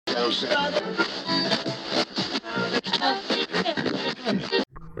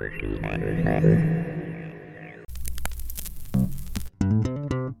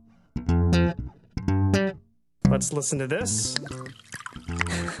Let's listen to this.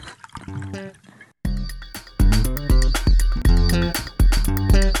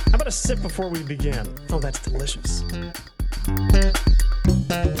 How about a sip before we begin? Oh, that's delicious.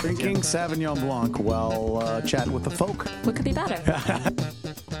 Drinking Sauvignon Blanc while chatting with the folk. What could be better?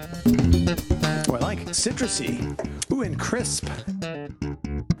 Oh, I like citrusy. Ooh, and crisp.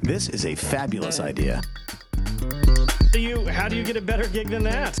 This is a fabulous idea. How do you get a better gig than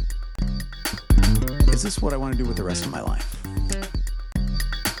that? Is this what I want to do with the rest of my life?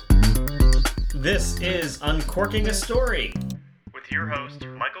 This is Uncorking a Story with your host,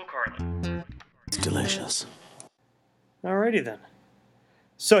 Michael Carlin. It's delicious. Alrighty then.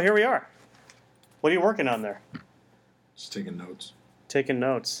 So here we are. What are you working on there? Just taking notes. Taking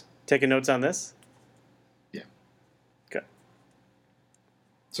notes. Taking notes on this? Yeah. Good.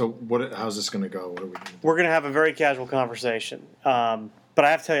 So how's this going to go? What are we going to do? We're going to have a very casual conversation. But I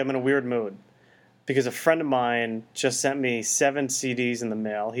have to tell you, I'm in a weird mood. Because a friend of mine just sent me 7 CDs in the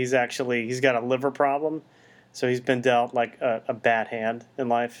mail. He's got a liver problem. So he's been dealt like a bad hand in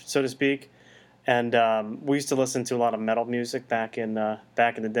life, so to speak. And we used to listen to a lot of metal music back in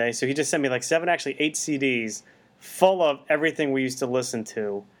the day. So he just sent me like 8 CDs full of everything we used to listen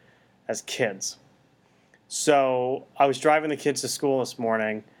to as kids. So I was driving the kids to school this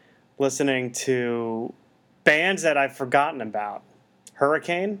morning, listening to bands that I've forgotten about.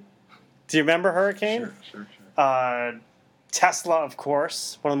 Hurricane. Do you remember Hurricane? Sure. Tesla, of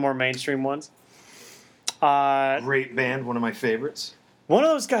course, one of the more mainstream ones. Great band, one of my favorites. One of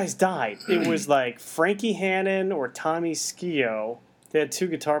those guys died. It was like Frankie Hannon or Tommy Scio. They had 2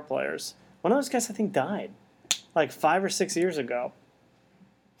 guitar players. One of those guys, I think, died like 5 or 6 years ago.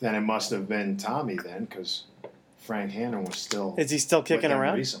 Then it must have been Tommy then, because Frank Hannon was still... Is he still kicking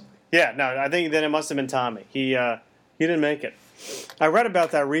around? Recently. Yeah, no, I think then it must have been Tommy. He didn't make it. I read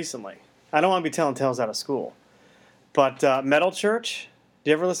about that recently. I don't want to be telling tales out of school. But Metal Church,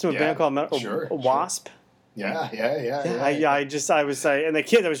 do you ever listen to a band called Wasp? Sure. Yeah. I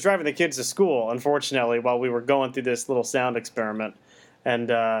was driving the kids to school, unfortunately, while we were going through this little sound experiment. And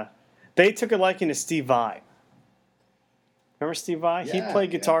they took a liking to Steve Vai. Remember Steve Vai? Yeah, he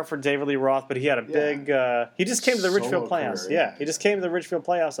played guitar for David Lee Roth, but he had a big... he just came to the Ridgefield Playhouse. Career, he just came to the Ridgefield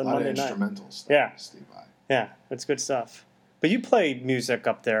Playhouse on Monday night. Instrumental stuff. Yeah. Steve Vai. Yeah, it's good stuff. But you play music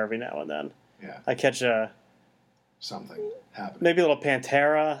up there every now and then. Yeah. I catch Something happening. maybe a little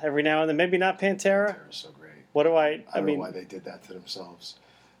Pantera every now and then. Maybe not Pantera. Pantera's so great. What do I don't know why they did that to themselves.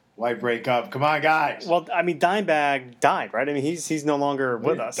 Why break up? Come on, guys. Well, I mean, Dimebag died, right? I mean, he's no longer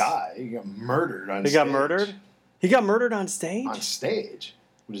with us. He got murdered on stage. He got murdered? He got murdered on stage? On stage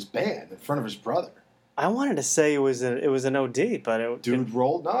with his band in front of his brother. I wanted to say it was an OD, but Dude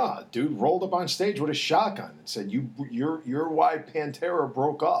rolled up on stage with a shotgun and said, "You're why Pantera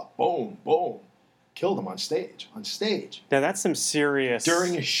broke up." Boom, boom, killed him on stage. Now that's some serious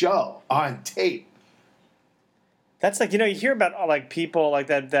during a show on tape. That's like, you hear about like people like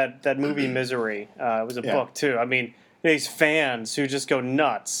that movie Misery. It was a book too. I mean, these fans who just go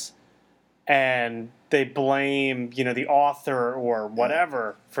nuts and they blame, the author or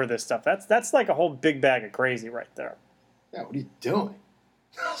whatever for this stuff. That's like a whole big bag of crazy right there. Yeah, what are you doing?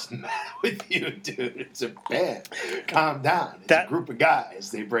 What's the matter with you, dude? It's a band. Calm down. It's a group of guys.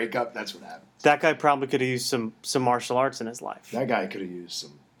 They break up. That's what happens. That guy probably could have used some martial arts in his life. That guy could have used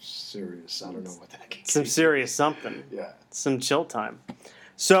some serious, I don't know what that could Some serious something. Yeah. Some chill time.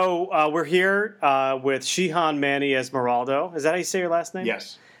 So we're here with Shihan, Manny, Esmeraldo. Is that how you say your last name?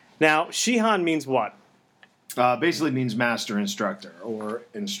 Yes. Now, Shihan means what? Basically means master instructor or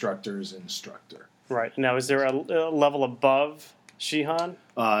instructor's instructor. Right. Now, is there a level above Shihan?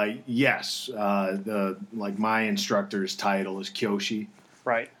 Yes. My instructor's title is Kyoshi.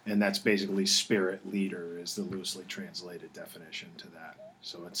 Right. And that's basically spirit leader is the loosely translated definition to that.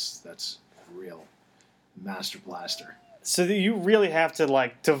 So that's real master blaster. So you really have to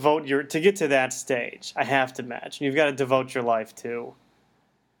to get to that stage. I have to imagine you've got to devote your life to.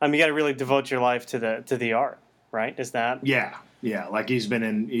 You got to really devote your life to the art, right? Is that? Yeah. Like he's been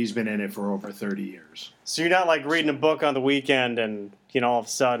in it for over 30 years. So you're not like reading a book on the weekend and all of a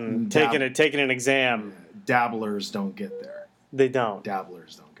sudden taking an exam. Dabblers don't get there. They don't.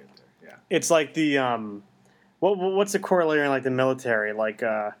 Dabblers don't get there. Yeah. It's like the what's the corollary in like the military? Like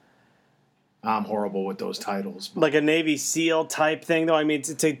I'm horrible with those titles. But like a Navy SEAL type thing, though. I mean,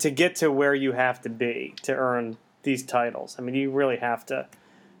 to get to where you have to be to earn these titles. I mean, you really have to.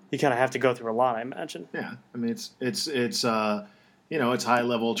 You kind of have to go through a lot, I imagine. Yeah, I mean, it's it's high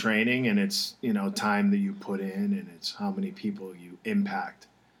level training, and it's, time that you put in, and it's how many people you impact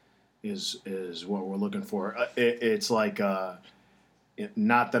is what we're looking for. It's like,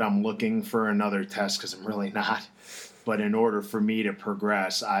 not that I'm looking for another test, because I'm really not, but in order for me to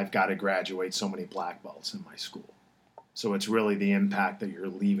progress, I've got to graduate so many black belts in my school. So it's really the impact that you're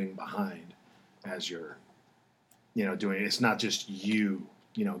leaving behind as you're, doing it. It's not just you,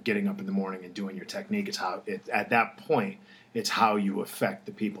 getting up in the morning and doing your technique. It's how at that point, it's how you affect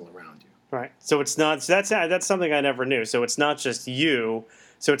the people around you. Right. So it's not. So that's something I never knew. So it's not just you.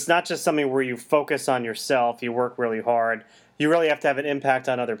 So it's not just something where you focus on yourself. You work really hard. You really have to have an impact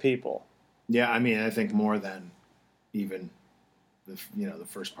on other people. Yeah, I mean, I think more than even the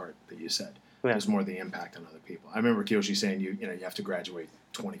first part that you said. Yeah. There's more the impact on other people. I remember Kiyoshi saying you have to graduate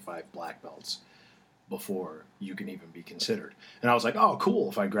 25 black belts before you can even be considered. And I was like, oh, cool.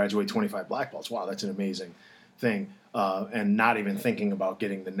 If I graduate 25 black belts, wow, that's an amazing thing. And not even thinking about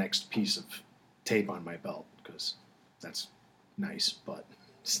getting the next piece of tape on my belt, because that's nice, but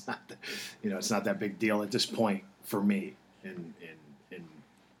it's not it's not that big deal at this point for me in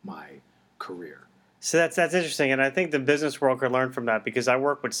my career. So that's interesting, and I think the business world could learn from that, because I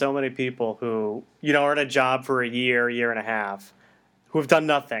work with so many people who are in a job for a year and a half, who have done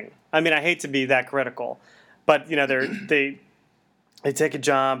nothing. I mean, I hate to be that critical, but they take a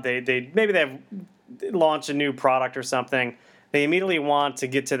job, they have launch a new product or something, they immediately want to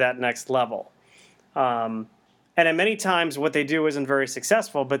get to that next level, and then many times what they do isn't very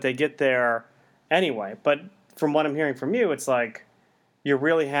successful, but they get there anyway. But from what I'm hearing from you, it's like, you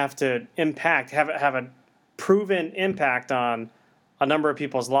really have to have a proven impact on a number of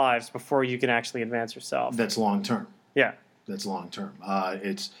people's lives before you can actually advance yourself. That's long term. Yeah. That's long term.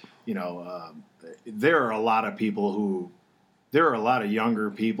 There are a lot of younger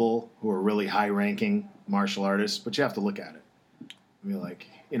people who are really high ranking martial artists, but you have to look at it. I mean,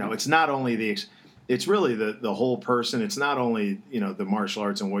 it's not only it's really the whole person. It's not only, the martial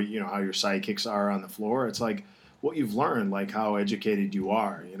arts and what, how your sidekicks are on the floor. It's like what you've learned, like how educated you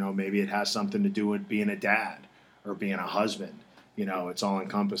are. Maybe it has something to do with being a dad or being a husband. It's all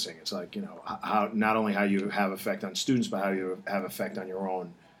encompassing. It's like, how not only how you have effect on students, but how you have effect on your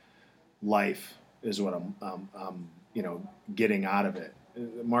own life is what I'm getting out of it.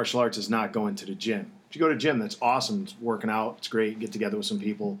 Martial arts is not going to the gym. If you go to the gym, that's awesome. It's working out. It's great. Get together with some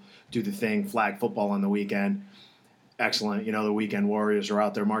people, do the thing, flag football on the weekend. Excellent. The weekend warriors are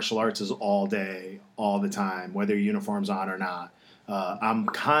out there. Martial arts is all day, all the time, whether your uniform's on or not. I'm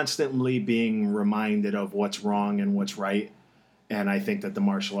constantly being reminded of what's wrong and what's right. And I think that the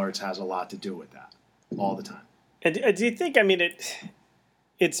martial arts has a lot to do with that all the time. And do you think,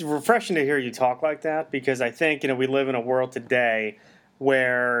 it's refreshing to hear you talk like that, because I think, we live in a world today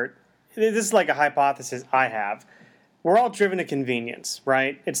where, this is like a hypothesis I have, we're all driven to convenience,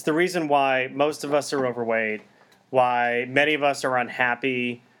 right? It's the reason why most of us are overweight, why many of us are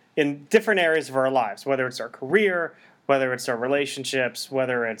unhappy in different areas of our lives, whether it's our career, whether it's our relationships,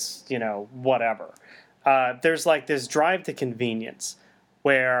 whether it's, whatever. There's like this drive to convenience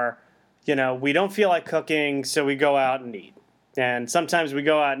where, we don't feel like cooking, so we go out and eat. And sometimes we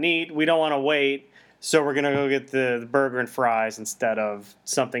go out and eat, we don't want to wait, so we're going to go get the burger and fries instead of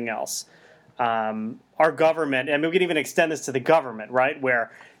something else. Our government, and we can even extend this to the government, right,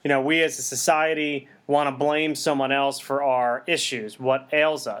 where, we as a society want to blame someone else for our issues, what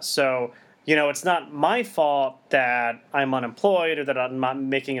ails us. So, it's not my fault that I'm unemployed or that I'm not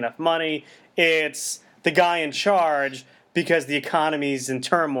making enough money. It's the guy in charge because the economy's in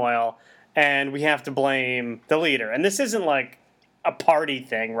turmoil and we have to blame the leader. And this isn't like a party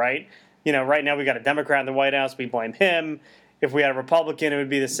thing, right? Right now we got a Democrat in the White House, we blame him. If we had a Republican, it would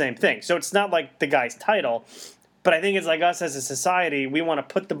be the same thing. So it's not like the guy's title. But I think it's like us as a society, we want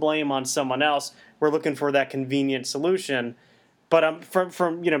to put the blame on someone else. We're looking for that convenient solution. But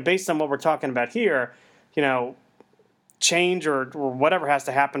from based on what we're talking about here, change or whatever has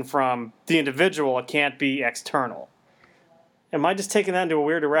to happen from the individual. It can't be external. Am I just taking that into a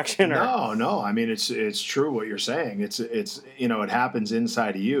weird direction? Or? No. I mean, it's true what you're saying. It's it happens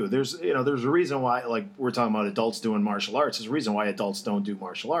inside of you. There's a reason why, like we're talking about adults doing martial arts. There's a reason why adults don't do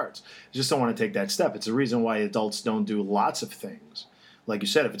martial arts. You just don't want to take that step. It's a reason why adults don't do lots of things. Like you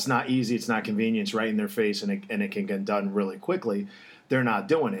said, if it's not easy, it's not convenient, it's right in their face, and it can get done really quickly, they're not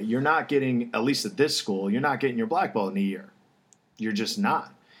doing it. You're not getting, at least at this school, you're not getting your black belt in a year. You're just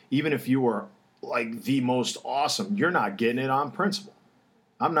not. Even if you were like the most awesome, you're not getting it on principle.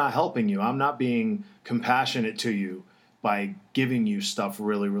 I'm not helping you. I'm not being compassionate to you by giving you stuff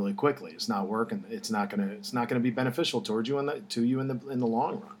really, really quickly. It's not working. It's not gonna be beneficial towards you in the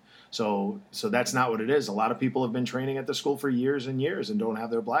long run. So that's not what it is. A lot of people have been training at the school for years and years and don't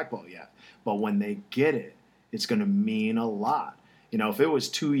have their black belt yet. But when they get it, it's going to mean a lot. You know, if it was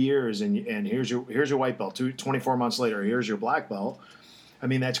 2 years and here's your white belt, 24 months later, here's your black belt. I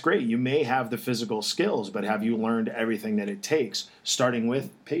mean, that's great. You may have the physical skills, but have you learned everything that it takes, starting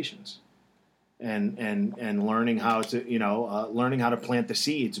with patience and learning how to, learning how to plant the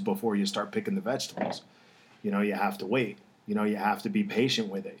seeds before you start picking the vegetables. You know, you have to wait. You know, you have to be patient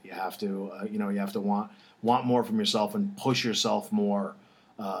with it. You have to, you have to want more from yourself and push yourself more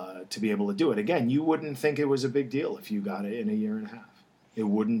to be able to do it. Again, you wouldn't think it was a big deal if you got it in a year and a half. It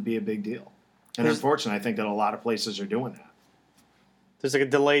wouldn't be a big deal. And unfortunately, I think that a lot of places are doing that. There's like a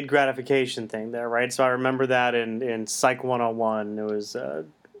delayed gratification thing there, right? So I remember that in Psych 101. It was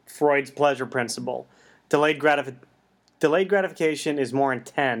Freud's pleasure principle. Delayed gratification is more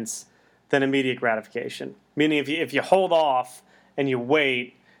intense than immediate gratification. Meaning if you hold off and you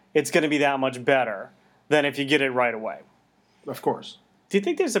wait, it's going to be that much better than if you get it right away. Of course. Do you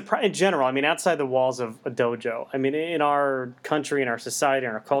think there's in general, I mean, outside the walls of a dojo, I mean, in our country, in our society,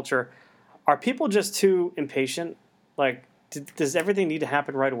 in our culture, are people just too impatient? Like, does everything need to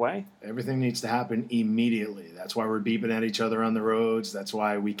happen right away? Everything needs to happen immediately. That's why we're beeping at each other on the roads. That's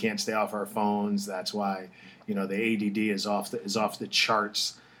why we can't stay off our phones. That's why, the ADD is off the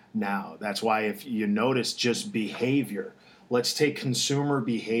charts now. That's why if you notice just behavior, let's take consumer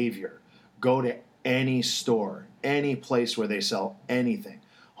behavior. Go to any store, any place where they sell anything,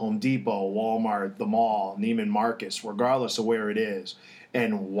 Home Depot, Walmart, the mall, Neiman Marcus, regardless of where it is,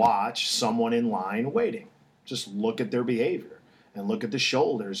 and watch someone in line waiting. Just look at their behavior and look at the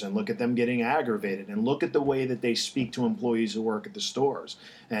shoulders and look at them getting aggravated and look at the way that they speak to employees who work at the stores.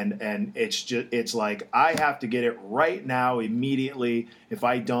 And it's like, I have to get it right now, immediately. If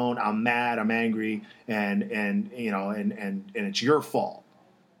I don't, I'm mad, I'm angry, and it's your fault.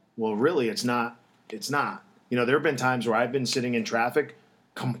 Well, really, it's not. It's not. There have been times where I've been sitting in traffic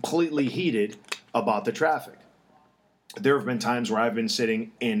completely heated about the traffic. There have been times where I've been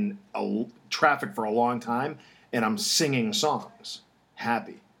sitting in traffic for a long time and I'm singing songs,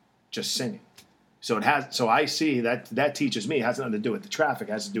 happy, just singing. So I see that teaches me. It has nothing to do with the traffic.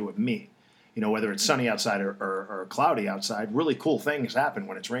 It has to do with me. Whether it's sunny outside or cloudy outside, really cool things happen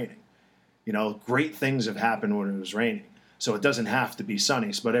when it's raining. Great things have happened when it was raining. So it doesn't have to be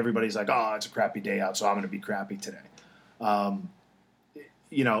sunny, but everybody's like, oh, it's a crappy day out, so I'm going to be crappy today.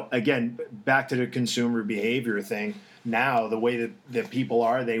 Again, back to the consumer behavior thing. Now, the way that people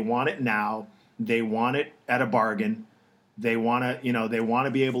are, they want it now. They want it at a bargain. They want to, they want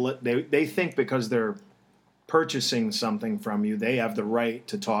to be able to, they think because they're purchasing something from you, they have the right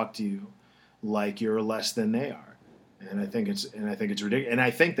to talk to you like you're less than they are. And I think it's ridiculous. And I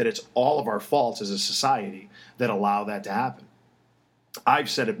think that it's all of our faults as a society that allow that to happen.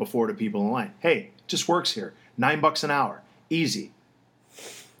 I've said it before to people in line. Hey, it just works here. $9 an hour. Easy.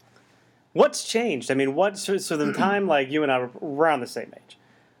 What's changed? I mean, so the time like you and I were around the same age.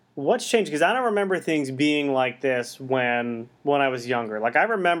 What's changed? Because I don't remember things being like this when I was younger. Like, I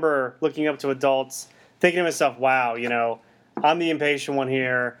remember looking up to adults, thinking to myself, wow, I'm the impatient one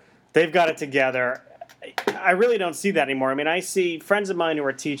here. They've got it together. I really don't see that anymore. I mean, I see friends of mine who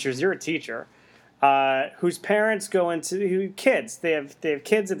are teachers. You're a teacher, whose parents kids. They have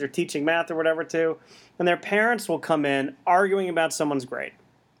kids that they're teaching math or whatever to, and their parents will come in arguing about someone's grade,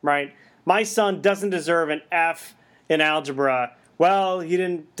 right? My son doesn't deserve an F in algebra. Well, he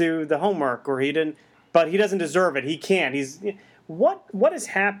didn't do the homework, but he doesn't deserve it. He can't. What has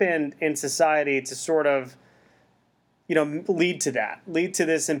happened in society to sort of, lead to that, lead to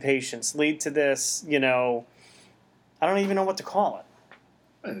this impatience, lead to this, I don't even know what to call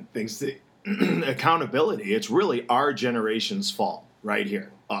it. Things that accountability. It's really our generation's fault right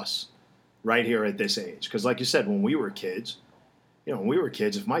here, us, right here at this age. Because like you said, when we were kids,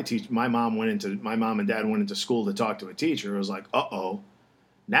 if my mom and dad went into school to talk to a teacher, it was like, uh-oh.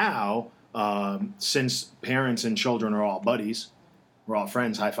 Now, since parents and children are all buddies, we're all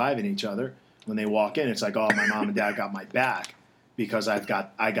friends high-fiving each other. When they walk in, it's like, oh, my mom and dad got my back because I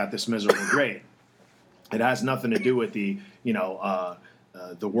got this miserable grade. It has nothing to do with the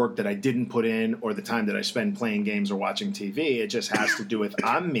work that I didn't put in or the time that I spend playing games or watching TV. It just has to do with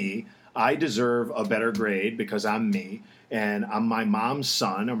I'm me. I deserve a better grade because I'm me, and I'm my mom's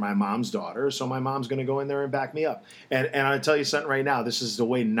son or my mom's daughter, so my mom's going to go in there and back me up. And I'll tell you something right now. This is the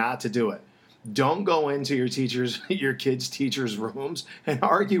way not to do it. Don't go into your kids' teachers' rooms and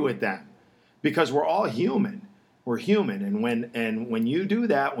argue with them. Because we're all human. We're human. And when you do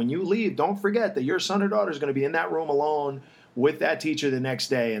that, when you leave, don't forget that your son or daughter is going to be in that room alone with that teacher the next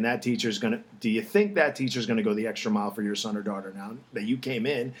day, and that teacher's going to, do you think that teacher's going to go the extra mile for your son or daughter now that you came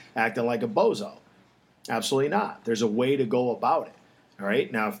in acting like a bozo? Absolutely not. There's a way to go about it. All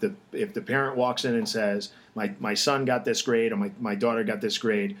right. Now, if the parent walks in and says, my son got this grade, or my daughter got this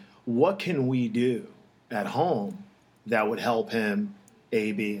grade, what can we do at home that would help him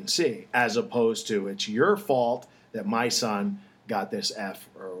A, B, and C, as opposed to it's your fault that my son got this F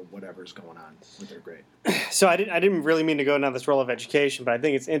or whatever's going on with their grade. So I didn't really mean to go down this role of education, but I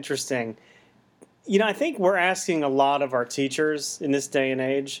think it's interesting. You know, I think we're asking a lot of our teachers in this day and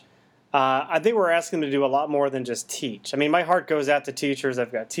age. I think we're asking them to do a lot more than just teach. I mean, my heart goes out to teachers.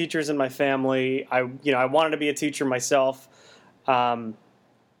 I've got teachers in my family. I wanted to be a teacher myself. I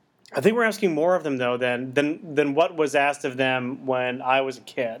think we're asking more of them though than what was asked of them when I was a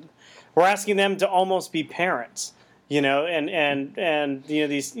kid. We're asking them to almost be parents, you know, and you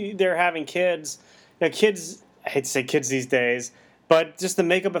know, they're having kids. You know, kids, I hate to say kids these days, but just the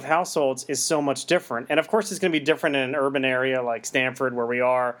makeup of households is so much different. And of course, it's going to be different in an urban area like Stanford, where we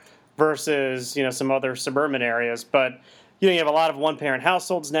are, versus, you know, some other suburban areas. But, you know, you have a lot of one-parent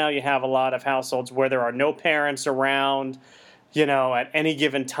households now. You have a lot of households where there are no parents around, you know, at any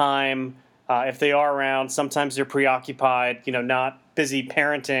given time. If they are around, sometimes they're preoccupied, you know, not busy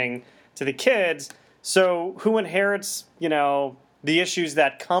parenting to the kids. So who inherits, you know, the issues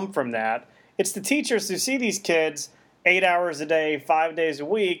that come from that? It's the teachers who see these kids 8 hours a day, 5 days a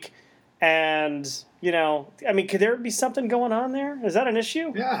week. And, you know, I mean, could there be something going on there? Is that an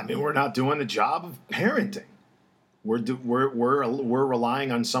issue? Yeah, I mean, we're not doing the job of parenting. We're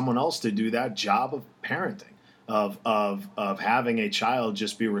relying on someone else to do that job of parenting, of having a child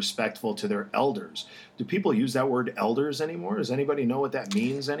just be respectful to their elders. Do people use that word elders anymore? Does anybody know what that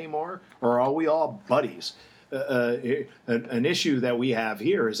means anymore? Or are we all buddies? An issue that we have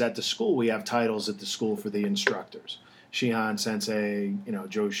here is at the school, we have titles at the school for the instructors. Shihan, Sensei, you know,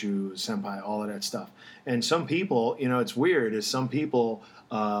 Joshu, Senpai, all of that stuff. And some people, you know, it's weird, is some people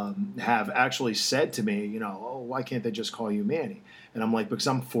have actually said to me, you know, oh, why can't they just call you Manny? And I'm like, because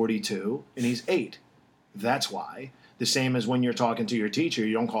I'm 42 and he's 8. That's why. The same as when you're talking to your teacher,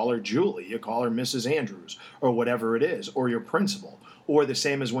 you don't call her Julie, you call her Mrs. Andrews, or whatever it is, or your principal. Or the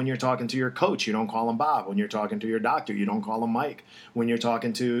same as when you're talking to your coach, you don't call him Bob. When you're talking to your doctor, you don't call him Mike. When you're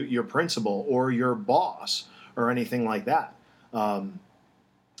talking to your principal or your boss, or anything like that.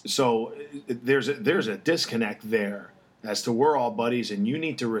 So there's a disconnect there as to we're all buddies and you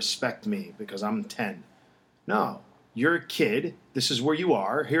need to respect me because I'm 10. No, you're a kid. This is where you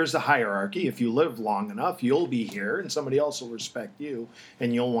are. Here's the hierarchy. If you live long enough, you'll be here and somebody else will respect you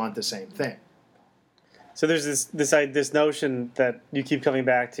and you'll want the same thing. So there's this notion that you keep coming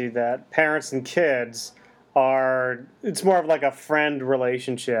back to, that parents and kids it's more of like a friend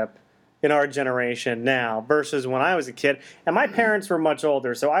relationship in our generation now versus when I was a kid. And my parents were much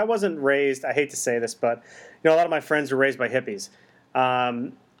older, so I wasn't raised, I hate to say this, but you know, a lot of my friends were raised by hippies.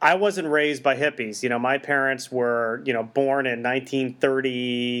 I wasn't raised by hippies. You know, my parents were, you know, born in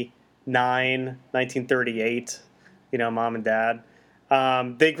 1939, 1938, you know, mom and dad.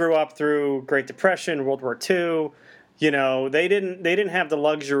 They grew up through Great Depression, World War II. You know, they didn't have the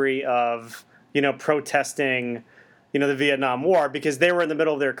luxury of, you know, protesting, you know, the Vietnam War, because they were in the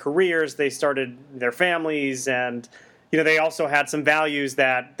middle of their careers. They started their families, and, you know, they also had some values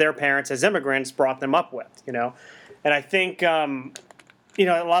that their parents as immigrants brought them up with, you know. And I think, you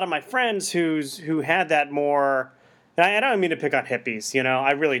know, a lot of my friends who had that more, and I don't mean to pick on hippies, you know,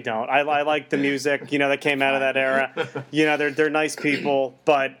 I really don't. I like the music, you know, that came out of that era. You know, they're nice people,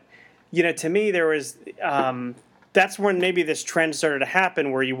 but, you know, to me there was, that's when maybe this trend started to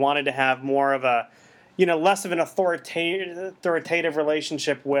happen where you wanted to have more of a, you know, less of an authoritative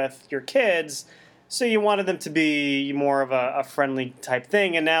relationship with your kids. So you wanted them to be more of a friendly type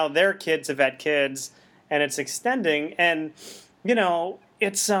thing. And now their kids have had kids and it's extending. And, you know,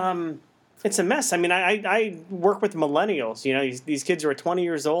 it's a mess. I mean, I work with millennials, you know, these kids who are 20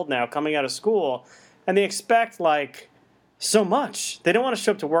 years old now coming out of school, and they expect like so much. They don't want to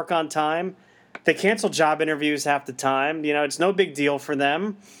show up to work on time. They cancel job interviews half the time. You know, it's no big deal for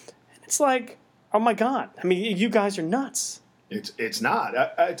them. It's like, oh my God! I mean, you guys are nuts. It's not.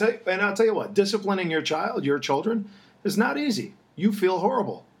 I'll tell you what. Disciplining your children, is not easy. You feel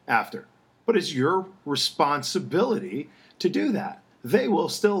horrible after, but it's your responsibility to do that. They will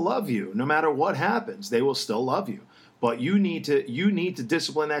still love you no matter what happens. They will still love you, but you need to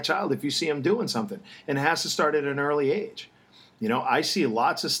discipline that child if you see them doing something, and it has to start at an early age. You know, I see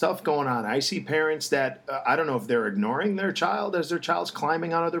lots of stuff going on. I see parents that I don't know if they're ignoring their child as their child's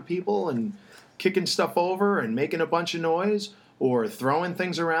climbing on other people and kicking stuff over and making a bunch of noise or throwing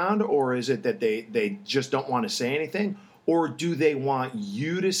things around, or is it that they just don't want to say anything, Or do they want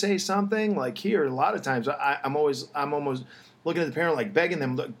you to say something? Like here, a lot of times I'm almost looking at the parent like begging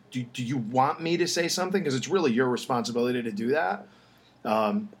them, look, do you want me to say something? Because it's really your responsibility to do that.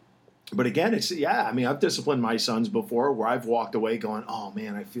 But again, I've disciplined my sons before where I've walked away going, oh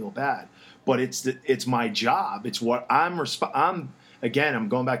man, I feel bad. But it's my job. It's what I'm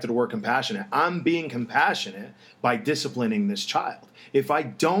going back to the word compassionate. I'm being compassionate by disciplining this child. If I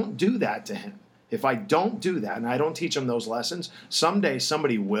don't do that to him, if I don't do that and I don't teach him those lessons, someday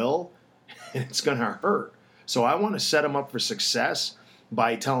somebody will, and it's going to hurt. So I want to set him up for success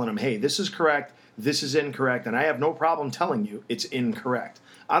by telling him, hey, this is correct, this is incorrect, and I have no problem telling you it's incorrect.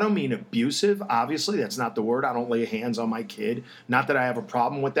 I don't mean abusive, obviously. That's not the word. I don't lay hands on my kid. Not that I have a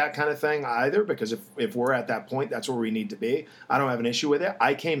problem with that kind of thing either, because if we're at that point, that's where we need to be. I don't have an issue with it.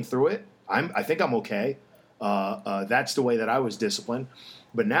 I came through it. I think I'm okay. That's the way that I was disciplined.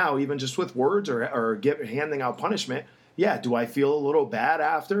 But now, even just with words or handing out punishment, do I feel a little bad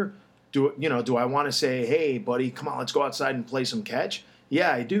after? Do I want to say, hey, buddy, come on, let's go outside and play some catch?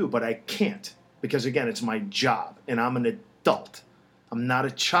 Yeah, I do, but I can't. Because, again, it's my job, and I'm an adult. I'm not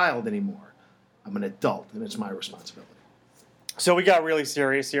a child anymore. I'm an adult, and it's my responsibility. So we got really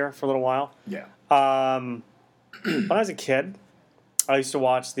serious here for a little while. Yeah. When I was a kid, I used to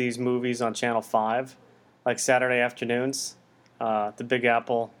watch these movies on Channel 5, like Saturday afternoons. The Big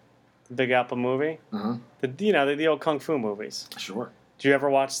Apple movie. Uh-huh. The old Kung Fu movies. Sure. Did you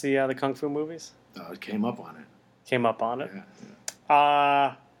ever watch the Kung Fu movies? It came up on it. Came up on it?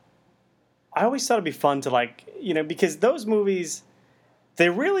 Yeah. I always thought it'd be fun to because those movies, they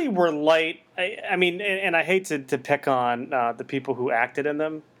really were light. I mean, and I hate to pick on the people who acted in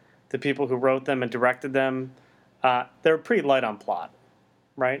them, the people who wrote them and directed them. They were pretty light on plot,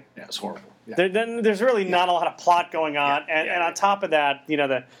 right? Yeah, it's horrible. Yeah. There's really not a lot of plot going on, and on top of that,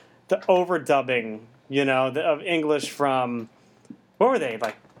 the overdubbing, of English from, what were they,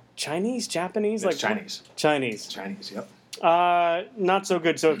 like Chinese, Japanese, like Chinese. Chinese, yep. Not so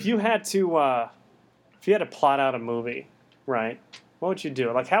good. So if you had to plot out a movie, right? What would you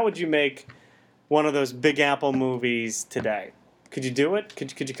do? Like, how would you make one of those Big Apple movies today? Could you do it?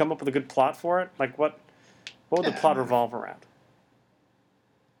 Could you come up with a good plot for it? Like, what would the plot revolve around?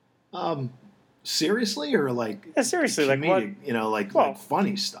 Seriously, or like seriously, comedic, like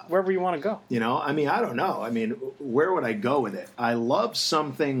funny stuff. Wherever you want to go. I don't know. I mean, where would I go with it? I love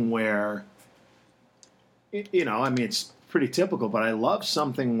something where, it's pretty typical, but I love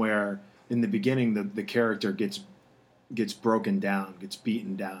something where in the beginning the character gets broken down, gets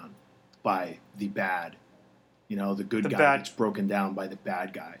beaten down by the bad. The good guy gets broken down by the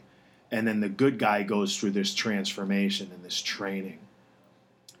bad guy. And then the good guy goes through this transformation and this training.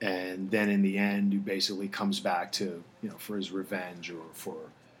 And then in the end, he basically comes back to, for his revenge or for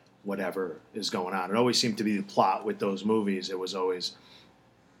whatever is going on. It always seemed to be the plot with those movies. It was always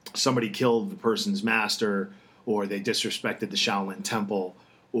somebody killed the person's master, or they disrespected the Shaolin Temple,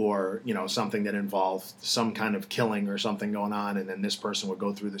 or, something that involved some kind of killing or something going on. And then this person would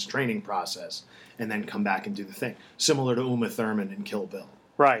go through this training process and then come back and do the thing. Similar to Uma Thurman in Kill Bill.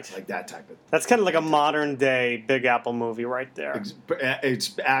 Right. Like that type of. That's kind of like a modern day Big Apple movie right there.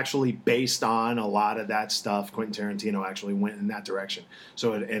 It's actually based on a lot of that stuff. Quentin Tarantino actually went in that direction.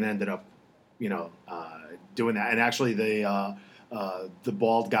 So it ended up, doing that. And actually the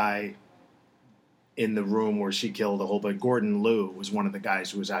bald guy in the room where she killed a whole bunch, Gordon Liu, was one of the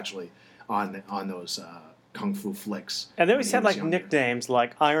guys who was actually on those kung fu flicks. And they always had nicknames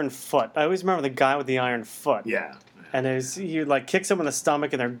like Iron Foot. I always remember the guy with the iron foot. Yeah. And you'd kick someone in the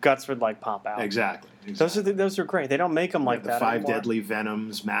stomach and their guts would pop out. Exactly. Those are great. They don't make them like the that Five anymore. Deadly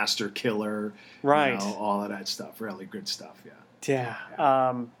Venoms, Master Killer, right? All of that stuff. Really good stuff. Yeah.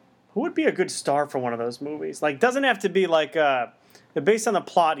 Yeah. Who would be a good star for one of those movies? Doesn't have to be based on the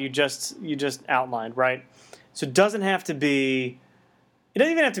plot you just outlined, right? So it doesn't have to be. It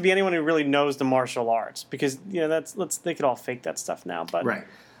doesn't even have to be anyone who really knows the martial arts, because they could all fake that stuff now. But right.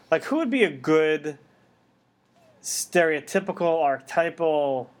 Who would be a good stereotypical,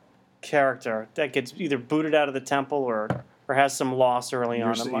 archetypal character that gets either booted out of the temple or has some loss early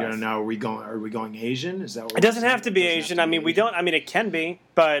on in life? Now are we going Asian? Is that what it doesn't have to be Asian? I mean, we don't. I mean, it can be,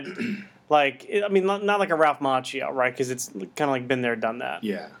 but not like a Ralph Macchio, right? Because it's kind of been there, done that.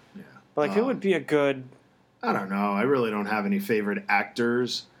 Yeah. But who would be a good? I don't know. I really don't have any favorite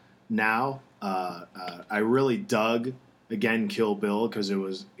actors now. I really dug again Kill Bill because it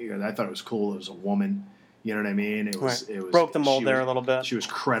was. I thought it was cool. It was a woman. You know what I mean? It was broke the mold there a little bit. She was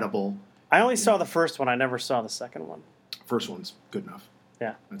credible. I only saw the first one. I never saw the second one. First one's good enough.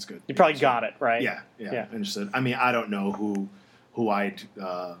 Yeah, that's good. You probably got it right. Yeah. Understood. I mean, I don't know who I'd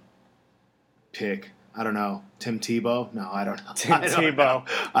pick. I don't know. Tim Tebow? No, I don't know. Tim Tebow.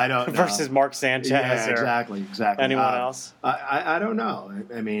 I don't know. Versus Mark Sanchez. Yeah, or exactly. anyone else? I don't know.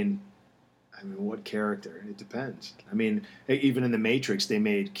 I mean, what character? It depends. I mean, even in The Matrix, they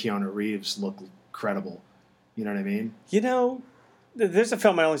made Keanu Reeves look credible. You know what I mean? You know, there's a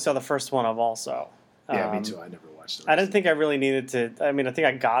film I only saw the first one of also. Yeah, me too. I never watched it. I didn't think I really needed to. I mean, I think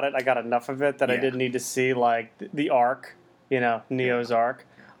I got it. I got enough of it that I didn't need to see, like, the arc, Neo's arc.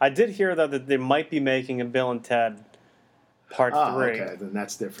 I did hear, though, that they might be making a Bill and Ted Part 3. Okay, then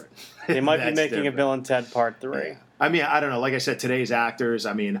that's different. They might be making a Bill and Ted Part 3. Yeah. I mean, I don't know. Like I said, today's actors,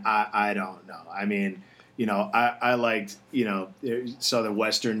 I mean, I don't know. I mean, I liked, saw the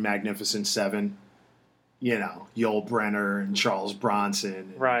Western Magnificent Seven, Yul Brynner and Charles Bronson,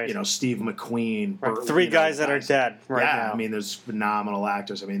 and, right? Steve McQueen. Right. Three guys that are dead right now. I mean, those phenomenal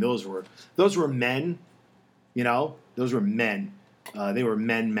actors. I mean, those were men, those were men. They were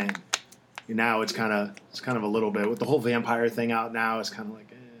men. And now it's kind of a little bit with the whole vampire thing out now. It's kind of like.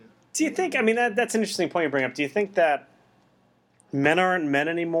 Do you think? I mean, that's an interesting point you bring up. Do you think that men aren't men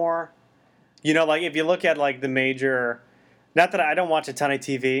anymore? Like if you look at like the major. Not that I don't watch a ton of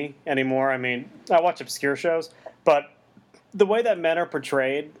TV anymore. I mean, I watch obscure shows, but the way that men are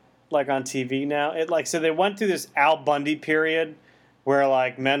portrayed, like on TV now, so they went through this Al Bundy period where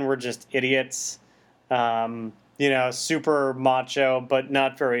like men were just idiots, super macho but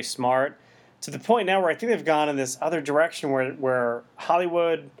not very smart, to the point now where I think they've gone in this other direction where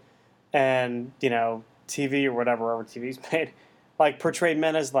Hollywood and TV or whatever TV's made, like portrayed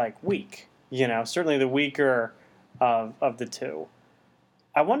men as like weak. Certainly the weaker of the two.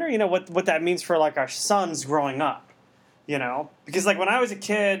 I wonder, what that means for like our sons growing up, because like when I was a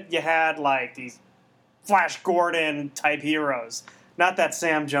kid, you had like these Flash Gordon type heroes. Not that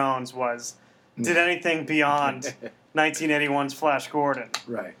Sam Jones did anything beyond 1981's Flash Gordon.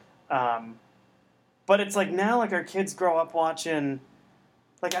 Right. But it's like now, like our kids grow up watching,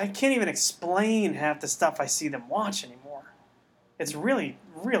 like I can't even explain half the stuff I see them watch anymore. It's really,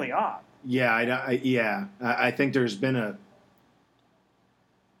 really odd. Yeah, I think there's been a.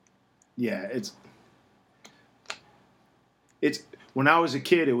 Yeah, it's when I was a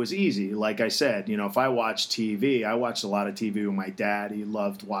kid, it was easy. Like I said, if I watched TV, I watched a lot of TV with my dad. He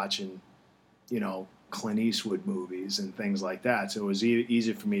loved watching, Clint Eastwood movies and things like that. So it was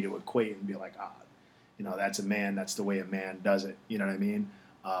easy for me to equate and be like, that's a man. That's the way a man does it. You know what I mean?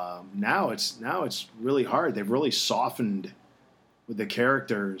 Now it's really hard. They've really softened with the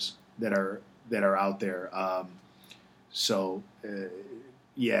characters that are out there.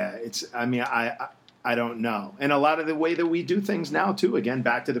 It's. I mean, I don't know. And a lot of the way that we do things now too. Again,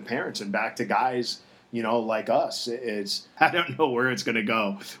 back to the parents and back to guys, like us. It's. I don't know where it's going to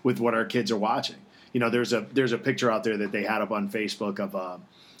go with what our kids are watching. There's a picture out there that they had up on Facebook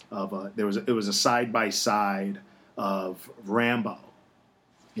it was a side by side of Rambo,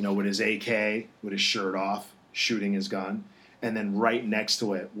 with his AK, with his shirt off, shooting his gun. And then right next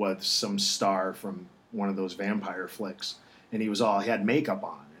to it was some star from one of those vampire flicks, and he had makeup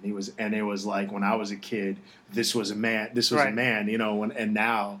on, and it was like when I was a kid, this was a man, a man, and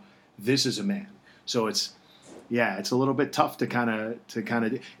now this is a man. So it's a little bit tough to kind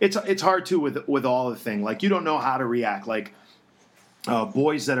of it's hard too with all the thing. Like you don't know how to react. Like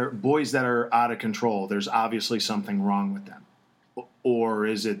boys that are out of control. There's obviously something wrong with them, or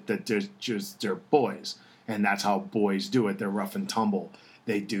is it that they're boys? And that's how boys do it. They're rough and tumble.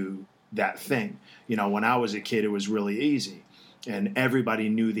 They do that thing. When I was a kid, it was really easy. And everybody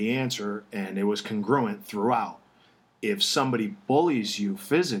knew the answer, and it was congruent throughout. If somebody bullies you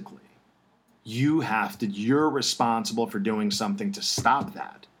physically, you're responsible for doing something to stop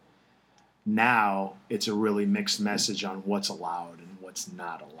that. Now, it's a really mixed message on what's allowed and what's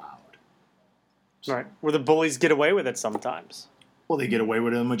not allowed. Right. Where the bullies get away with it sometimes. Well, they get away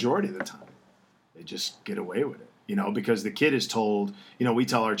with it the majority of the time. They just get away with it, because the kid is told, we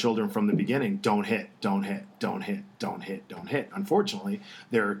tell our children from the beginning, don't hit, don't hit, don't hit, don't hit, don't hit. Unfortunately,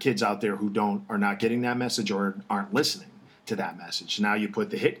 there are kids out there who are not getting that message or aren't listening to that message. Now you put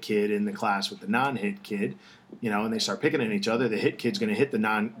the hit kid in the class with the non-hit kid, and they start picking at each other. The hit kid's going to hit the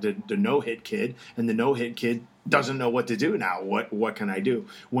no-hit kid, and the no-hit kid doesn't know what to do now. What can I do?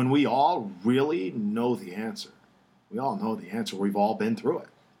 When we all really know the answer. We all know the answer. We've all been through it.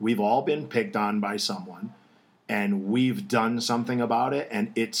 We've all been picked on by someone, and we've done something about it,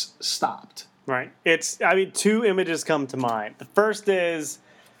 and it's stopped. Right. Two images come to mind. The first is,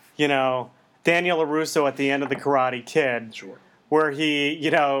 Daniel LaRusso at the end of The Karate Kid. Sure. Where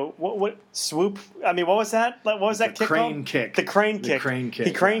he, what swoop? I mean, what was that? What was that kick? Crane kick. The crane kick. The crane kick.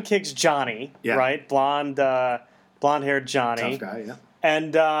 He crane kicks Johnny, right? Blonde-haired Johnny. Tough guy, yeah.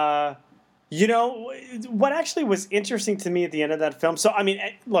 And You know, what actually was interesting to me at the end of that film, so, I mean,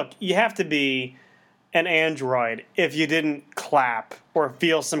 look, you have to be an android if you didn't clap or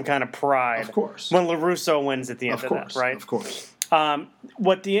feel some kind of pride. Of course. When LaRusso wins at the end of that, right? Of course.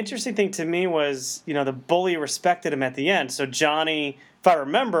 What the interesting thing to me was, you know, the bully respected him at the end. So Johnny, if I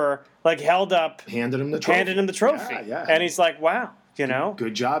remember, like handed him the trophy. Yeah. And he's like, wow, you know.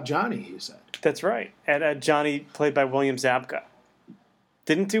 Good job, Johnny, he said. That's right. And Johnny, played by William Zabka.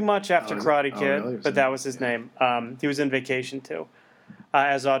 Didn't do much after Karate Kid, really? but that was his name. He was in Vacation, too,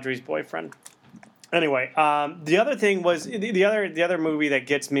 as Audrey's boyfriend. Anyway, the other thing was, the other movie that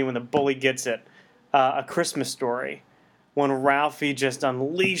gets me when the bully gets it, A Christmas Story, when Ralphie just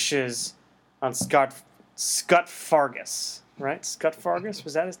unleashes on Scott Fargus, right? Scott Fargus,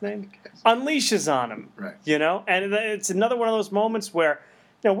 was that his name? Unleashes on him, right? You know, and it's another one of those moments where,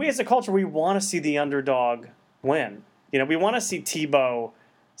 you know, we as a culture, we want to see the underdog win. You know, we want to see Tebow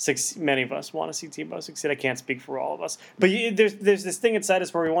succeed. Many of us want to see Tebow succeed. I can't speak for all of us, but there's this thing inside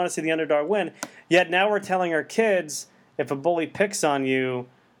us where we want to see the underdog win. Yet now we're telling our kids, if a bully picks on you,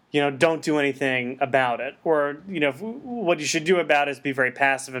 you know, don't do anything about it. Or, you know, what you should do about it is be very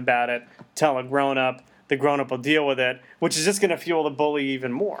passive about it. Tell a grown-up. The grown-up will deal with it, which is just going to fuel the bully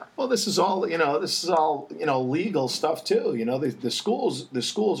even more. Well, this is all legal stuff too. You know, the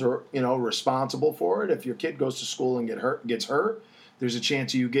schools are, you know, responsible for it. If your kid goes to school and gets hurt, there's a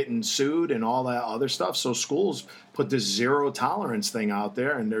chance of you getting sued and all that other stuff. So schools put this zero tolerance thing out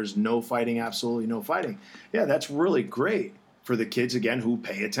there, and there's no fighting, absolutely no fighting. Yeah, that's really great for the kids, again, who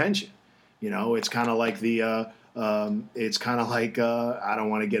pay attention. You know, it's kind of like I don't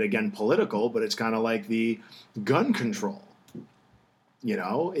want to get, again, political, but it's kind of like the gun control. You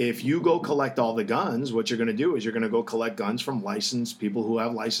know, if you go collect all the guns, what you're going to do is you're going to go collect guns from licensed people who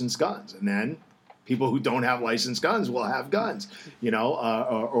have licensed guns. And then people who don't have licensed guns will have guns, you know,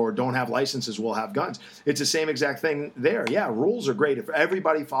 or don't have licenses will have guns. It's the same exact thing there. Yeah, rules are great. If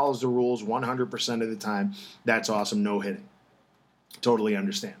everybody follows the rules 100% of the time, that's awesome. No hitting. Totally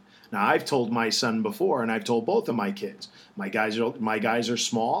understand. Now, I've told my son before, and I've told both of my kids, my guys are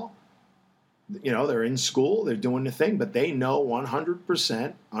small. You know, they're in school, they're doing the thing, but they know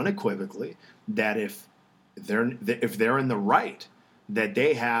 100% unequivocally that if they're in the right, that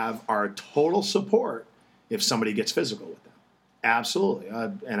they have our total support if somebody gets physical with them. Absolutely.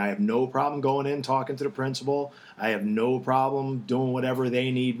 And I have no problem going in, talking to the principal. I have no problem doing whatever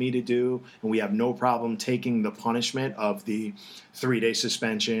they need me to do. And we have no problem taking the punishment of the 3-day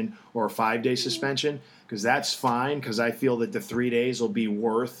suspension or 5-day suspension, because that's fine, because I feel that the 3 days will be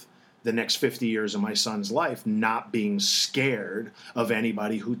worth the next 50 years of my son's life not being scared of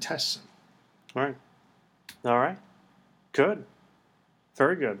anybody who tests him. All right. Good.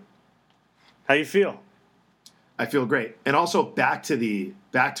 Very good. How you feel? I feel great. And also back to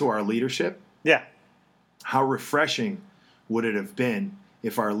our leadership. Yeah. How refreshing would it have been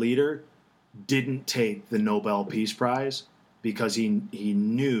if our leader didn't take the Nobel Peace Prize because he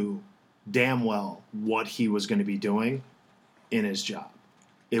knew damn well what he was going to be doing in his job.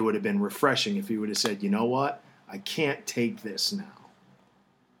 It would have been refreshing if he would have said, you know what? I can't take this now.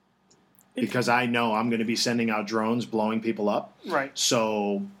 Because I know I'm going to be sending out drones blowing people up. Right.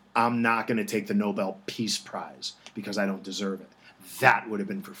 So I'm not going to take the Nobel Peace Prize because I don't deserve it. That would have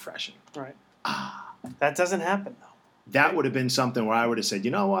been refreshing. Right. That doesn't happen, though. That would have been something where I would have said,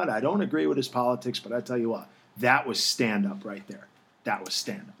 you know what? I don't agree with his politics, but I tell you what, that was stand-up right there. That was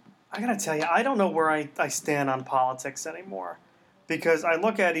stand-up. I got to tell you, I don't know where I stand on politics anymore. Because I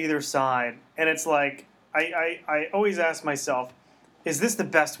look at either side, and it's like, I always ask myself, is this the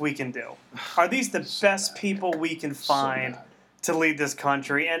best we can do? Are these the best people we can find to lead this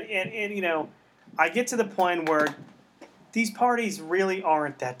country? And you know, I get to the point where these parties really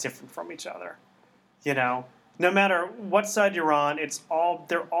aren't that different from each other. You know, no matter what side you're on,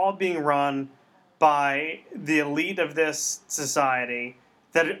 they're all being run by the elite of this society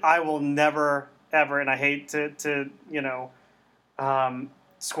that I will never, ever, and I hate to you know,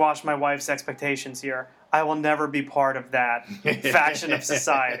 squash my wife's expectations here, I will never be part of that faction of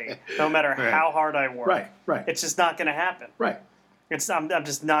society, no matter how hard I work. Right. It's just not going to happen. Right. I'm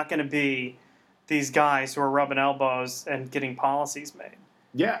just not going to be these guys who are rubbing elbows and getting policies made.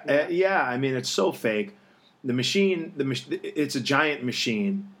 Yeah. I mean, it's so fake. The machine, it's a giant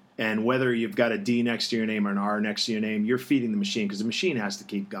machine, and whether you've got a D next to your name or an R next to your name, you're feeding the machine because the machine has to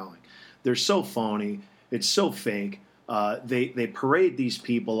keep going. They're so phony. It's so fake. They parade these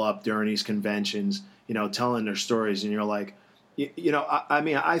people up during these conventions, you know, telling their stories, and you're like, you know, I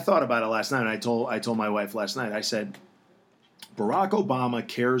mean, I thought about it last night, and I told my wife last night, I said, Barack Obama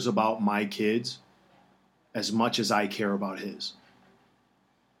cares about my kids as much as I care about his.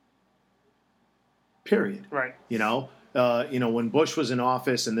 period. Right. When Bush was in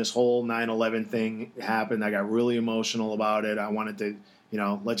office and this whole 9/11 thing happened, I got really emotional about it. I wanted to,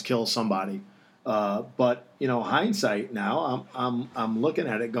 let's kill somebody. But hindsight now, I'm looking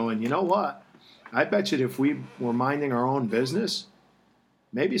at it going, you know what? I bet you if we were minding our own business,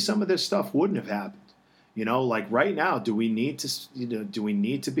 maybe some of this stuff wouldn't have happened. Like right now, do we need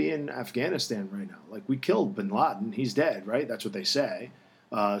to be in Afghanistan right now? Like we killed bin Laden, he's dead, right? That's what they say.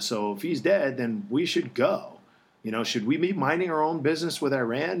 So if he's dead, then we should go. Should we be minding our own business with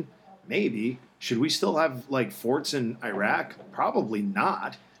Iran? Maybe. Should we still have like forts in Iraq? Probably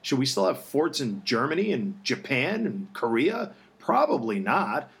not. Should we still have forts in Germany and Japan and Korea? Probably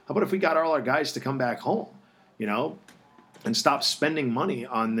not. How about if we got all our guys to come back home, and stop spending money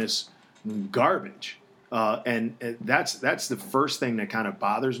on this garbage? And that's the first thing that kind of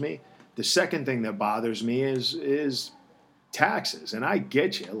bothers me. The second thing that bothers me is taxes. And I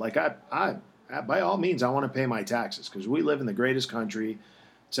get you. Like I by all means, I want to pay my taxes because we live in the greatest country,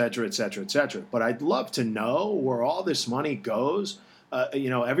 et cetera, et cetera, et cetera. But I'd love to know where all this money goes.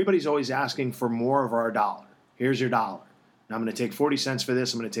 Everybody's always asking for more of our dollar. Here's your dollar. And I'm going to take 40 cents for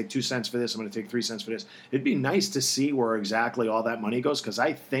this. I'm going to take 2 cents for this. I'm going to take 3 cents for this. It'd be nice to see where exactly all that money goes because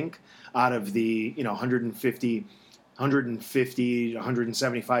I think out of the 150,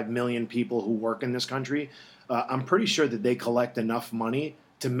 175 million people who work in this country, I'm pretty sure that they collect enough money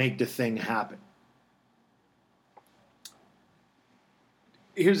to make the thing happen.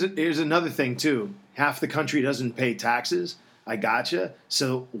 Here's another thing, too. Half the country doesn't pay taxes. I gotcha.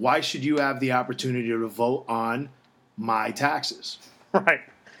 So why should you have the opportunity to vote on my taxes? Right.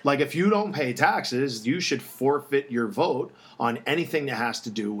 Like if you don't pay taxes, you should forfeit your vote on anything that has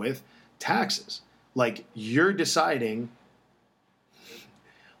to do with taxes. Like you're deciding.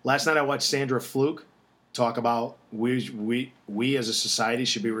 Last night I watched Sandra Fluke talk about we as a society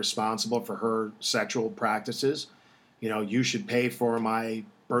should be responsible for her sexual practices. You should pay for my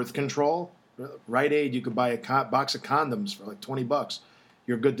birth control. Rite Aid, you could buy a box of condoms for like $20.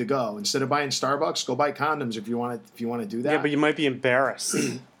 You're good to go. Instead of buying Starbucks, go buy condoms if you want to do that. Yeah, but you might be embarrassed.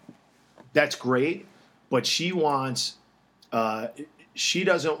 That's great, but she wants. She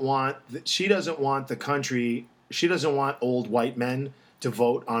doesn't want the country. She doesn't want old white men to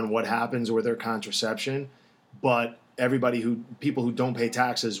vote on what happens with their contraception, but people who don't pay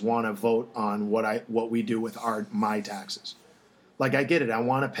taxes want to vote on what we do with my taxes. Like I get it. I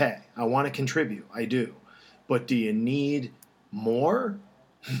want to pay. I want to contribute. I do. But do you need more?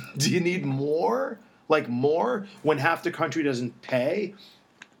 Do you need more? Like more when half the country doesn't pay?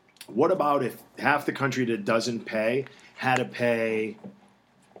 What about if half the country that doesn't pay had to pay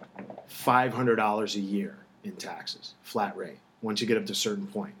 $500 a year in taxes, flat rate? Once you get up to a certain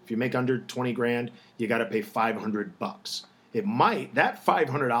point. If you make under 20 grand, you got to pay $500. That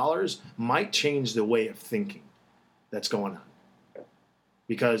 $500 might change the way of thinking that's going on.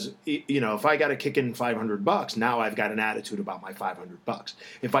 Because, if I got to kick in $500, now I've got an attitude about my $500.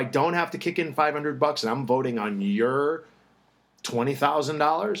 If I don't have to kick in $500 and I'm voting on your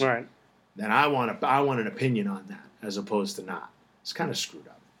 $20,000, right, then I want an opinion on that as opposed to not. It's kind of screwed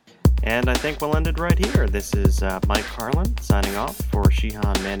up. And I think we'll end it right here. This is Mike Carlin signing off for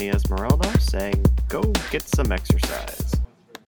Shihan, Manny, Esmeraldo, saying go get some exercise.